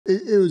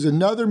it was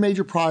another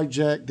major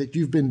project that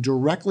you've been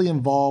directly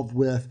involved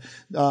with.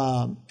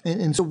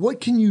 And so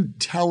what can you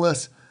tell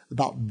us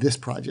about this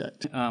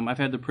project? I've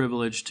had the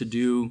privilege to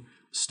do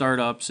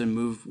startups and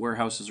move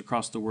warehouses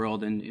across the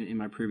world in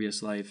my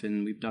previous life.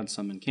 And we've done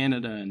some in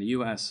Canada and the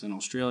US and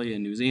Australia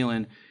and New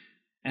Zealand.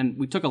 And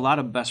we took a lot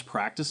of best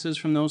practices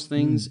from those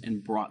things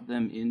and brought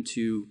them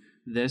into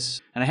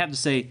this. And I have to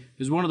say, it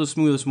was one of the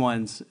smoothest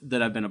ones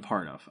that I've been a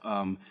part of.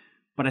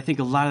 But I think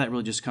a lot of that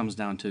really just comes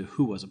down to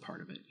who was a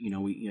part of it. You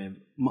know, we have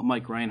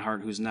Mike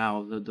Reinhardt, who's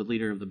now the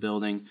leader of the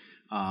building.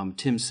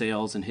 Tim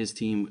Sales and his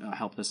team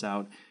helped us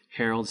out.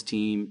 Harold's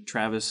team,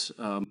 Travis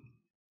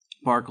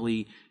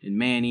Barkley and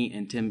Manny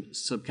and Tim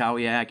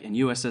Subkowiak and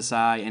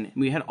USSI. And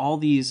we had all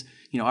these,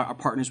 you know, our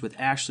partners with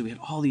Ashley, we had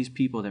all these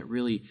people that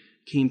really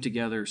came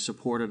together,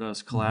 supported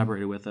us,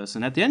 collaborated with us.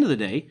 And at the end of the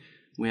day,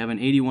 we have an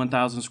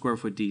 81,000 square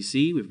foot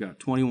DC. We've got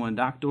 21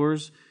 dock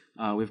doors.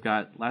 We've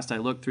got, last I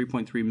looked,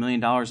 $3.3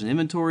 million in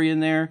inventory in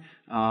there.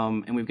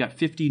 And we've got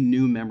 50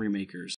 new memory makers.